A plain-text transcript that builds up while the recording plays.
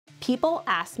People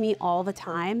ask me all the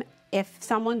time, if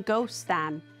someone ghosts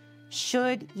them,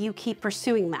 should you keep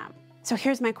pursuing them? So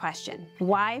here's my question.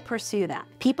 Why pursue them?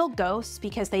 People ghost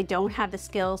because they don't have the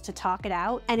skills to talk it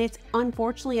out, and it's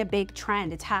unfortunately a big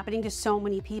trend. It's happening to so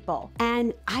many people.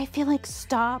 And I feel like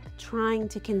stop trying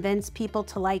to convince people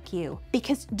to like you,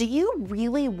 because do you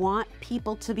really want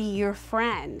people to be your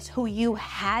friends who you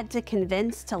had to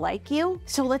convince to like you?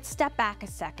 So let's step back a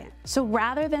second. So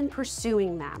rather than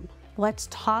pursuing them, let's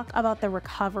talk about the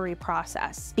recovery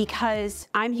process, because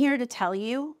I'm here to tell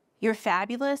you, you're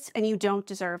fabulous and you don't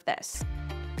deserve this.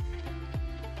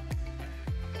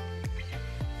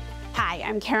 Hi,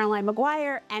 I'm Caroline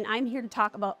Maguire, and I'm here to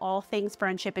talk about all things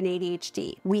friendship and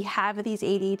ADHD. We have these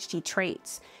ADHD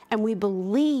traits, and we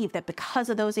believe that because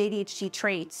of those ADHD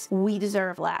traits, we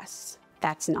deserve less.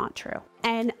 That's not true.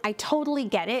 And I totally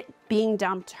get it. Being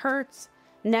dumped hurts.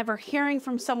 Never hearing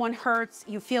from someone hurts.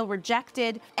 You feel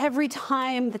rejected. Every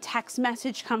time the text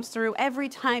message comes through, every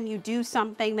time you do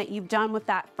something that you've done with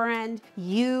that friend,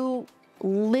 you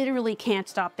literally can't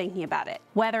stop thinking about it.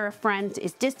 Whether a friend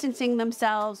is distancing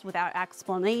themselves without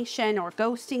explanation or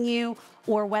ghosting you,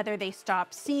 or whether they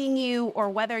stop seeing you, or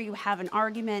whether you have an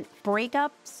argument.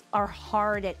 Breakups are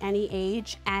hard at any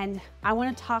age, and I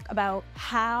want to talk about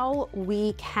how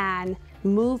we can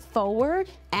move forward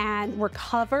and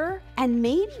recover and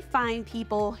maybe find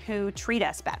people who treat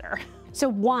us better. So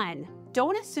one,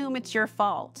 don't assume it's your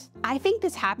fault. I think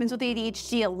this happens with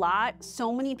ADHD a lot.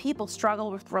 So many people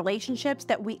struggle with relationships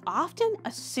that we often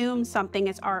assume something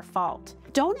is our fault.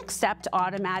 Don't accept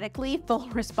automatically full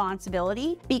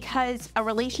responsibility, because a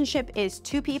relationship is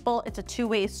two people, it's a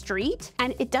two-way street,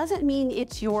 and it doesn't mean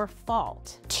it's your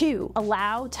fault. Two,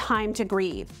 allow time to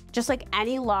grieve. Just like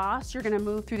any loss, you're gonna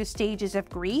move through the stages of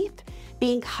grief.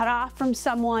 Being cut off from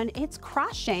someone, it's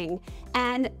crushing.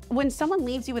 And when someone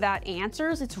leaves you without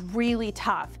answers, it's really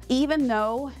tough. Even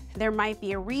though there might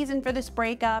be a reason for this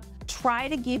breakup, try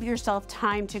to give yourself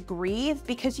time to grieve,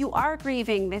 because you are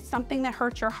grieving. It's something that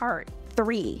hurts your heart.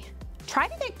 Three, try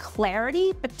to get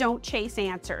clarity, but don't chase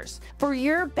answers. For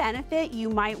your benefit, you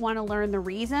might want to learn the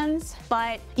reasons,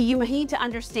 but you need to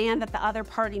understand that the other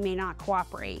party may not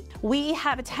cooperate. We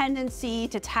have a tendency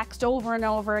to text over and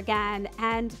over again,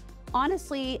 and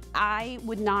honestly, I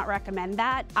would not recommend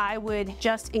that. I would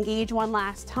just engage one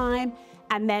last time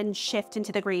and then shift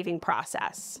into the grieving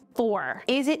process. Four,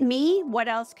 is it me? What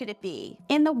else could it be?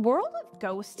 In the world of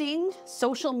ghosting,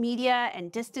 social media,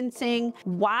 and distancing,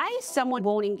 why someone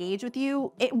won't engage with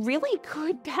you, it really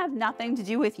could have nothing to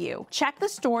do with you. Check the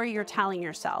story you're telling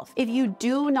yourself. If you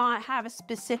do not have a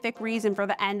specific reason for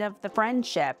the end of the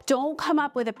friendship, don't come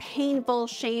up with a painful,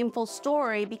 shameful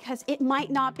story, because it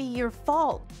might not be your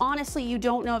fault. Honestly, you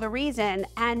don't know the reason,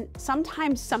 and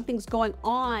sometimes something's going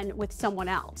on with someone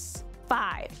else.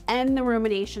 Five, end the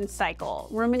rumination cycle.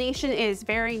 Rumination is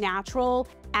very natural,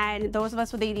 and those of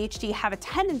us with ADHD have a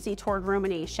tendency toward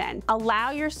rumination.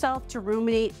 Allow yourself to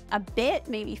ruminate a bit,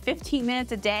 maybe 15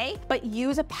 minutes a day, but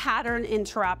use a pattern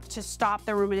interrupt to stop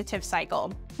the ruminative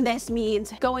cycle. This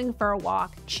means going for a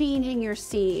walk, changing your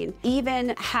scene,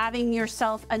 even having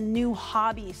yourself a new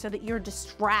hobby so that you're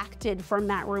distracted from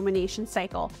that rumination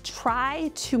cycle.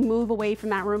 Try to move away from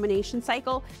that rumination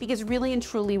cycle, because really and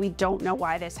truly, we don't know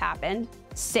why this happened.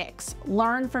 Six,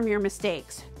 learn from your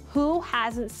mistakes. Who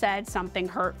hasn't said something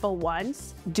hurtful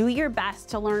once? Do your best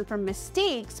to learn from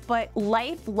mistakes, but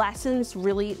life lessons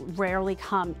really rarely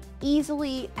come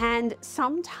easily, and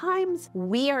sometimes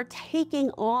we are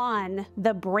taking on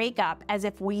the breakup as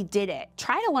if we did it.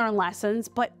 Try to learn lessons,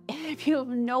 but if you have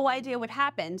no idea what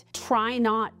happened, try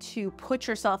not to put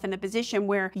yourself in a position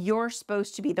where you're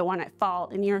supposed to be the one at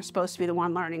fault and you're supposed to be the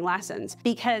one learning lessons,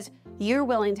 because you're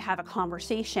willing to have a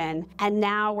conversation, and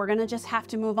now we're gonna just have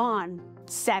to move on.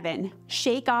 Seven,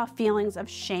 shake off feelings of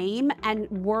shame and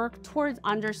work towards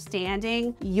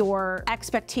understanding your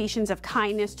expectations of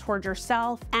kindness toward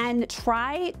yourself, and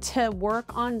try to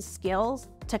work on skills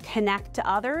to connect to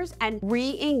others and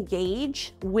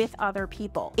re-engage with other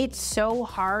people. It's so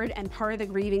hard, and part of the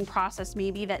grieving process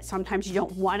may be that sometimes you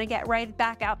don't want to get right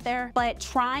back out there, but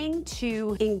trying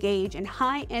to engage in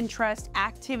high interest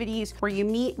activities where you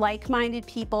meet like-minded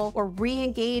people or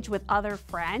re-engage with other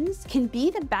friends can be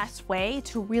the best way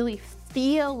to really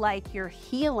feel like you're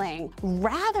healing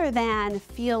rather than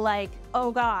feel like, oh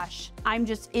gosh, I'm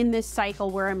just in this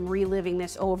cycle where I'm reliving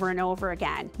this over and over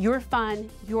again. You're fun,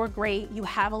 you're great, you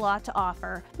have a lot to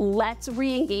offer. Let's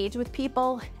re-engage with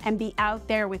people and be out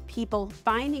there with people,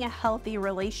 finding a healthy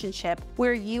relationship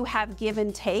where you have give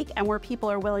and take and where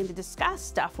people are willing to discuss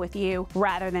stuff with you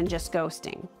rather than just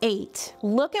ghosting. 8,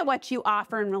 look at what you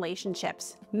offer in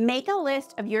relationships. Make a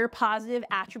list of your positive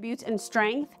attributes and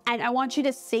strengths, and I want you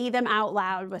to say them out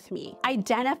loud with me.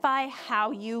 Identify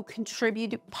how you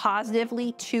contribute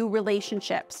positively to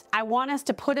relationships. I want us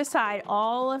to put aside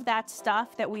all of that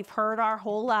stuff that we've heard our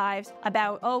whole lives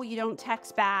about, oh, you don't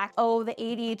text back, oh, the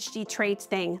ADHD traits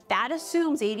thing. That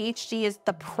assumes ADHD is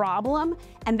the problem,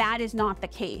 and that is not the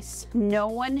case. No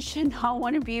one should not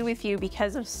want to be with you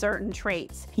because of certain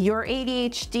traits. Your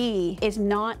ADHD is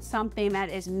not something that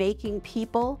is making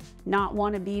people not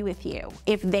want to be with you.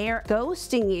 If they're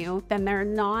ghosting you, then they're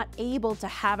not able to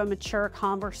have a mature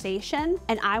conversation.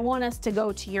 And I want us to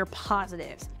go to your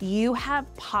positives. You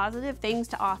have positive things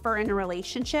to offer in a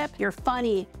relationship. You're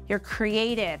funny, you're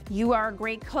creative, you are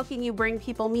great cooking, you bring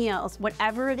people meals,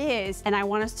 whatever it is. And I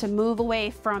want us to move away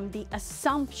from the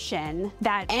assumption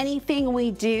that anything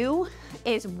we do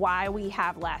is why we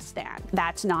have less than.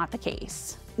 That's not the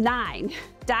case. 9,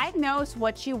 diagnose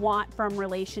what you want from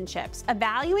relationships.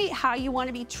 Evaluate how you want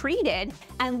to be treated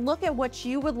and look at what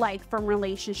you would like from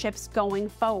relationships going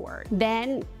forward.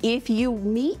 Then, if you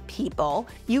meet people,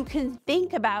 you can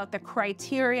think about the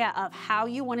criteria of how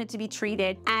you want it to be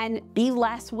treated and be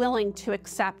less willing to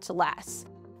accept less.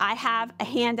 I have a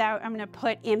handout I'm going to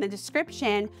put in the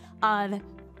description of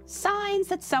signs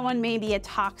that someone may be a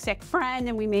toxic friend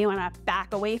and we may want to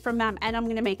back away from them, and I'm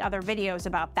going to make other videos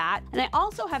about that. And I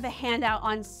also have a handout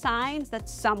on signs that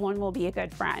someone will be a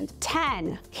good friend.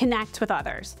 10, connect with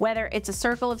others. Whether it's a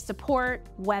circle of support,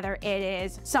 whether it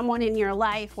is someone in your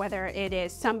life, whether it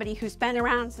is somebody who's been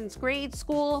around since grade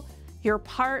school, your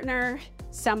partner,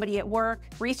 somebody at work.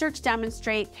 Research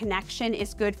demonstrates connection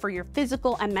is good for your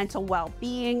physical and mental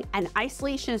well-being, and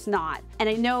isolation is not. And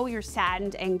I know you're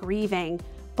saddened and grieving,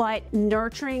 but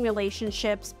nurturing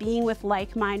relationships, being with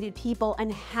like-minded people,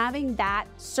 and having that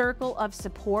circle of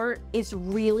support is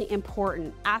really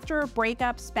important. After a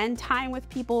breakup, spend time with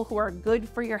people who are good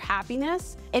for your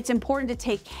happiness. It's important to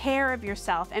take care of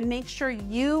yourself and make sure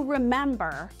you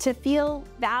remember to feel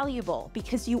valuable,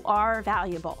 because you are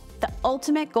valuable. The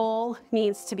ultimate goal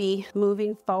needs to be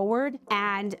moving forward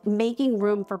and making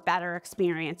room for better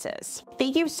experiences.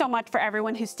 Thank you so much for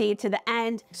everyone who stayed to the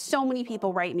end. So many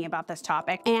people write me about this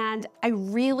topic, and I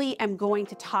really am going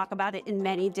to talk about it in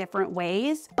many different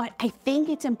ways, but I think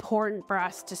it's important for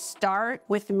us to start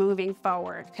with moving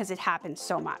forward because it happens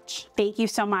so much. Thank you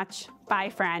so much. Bye,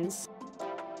 friends.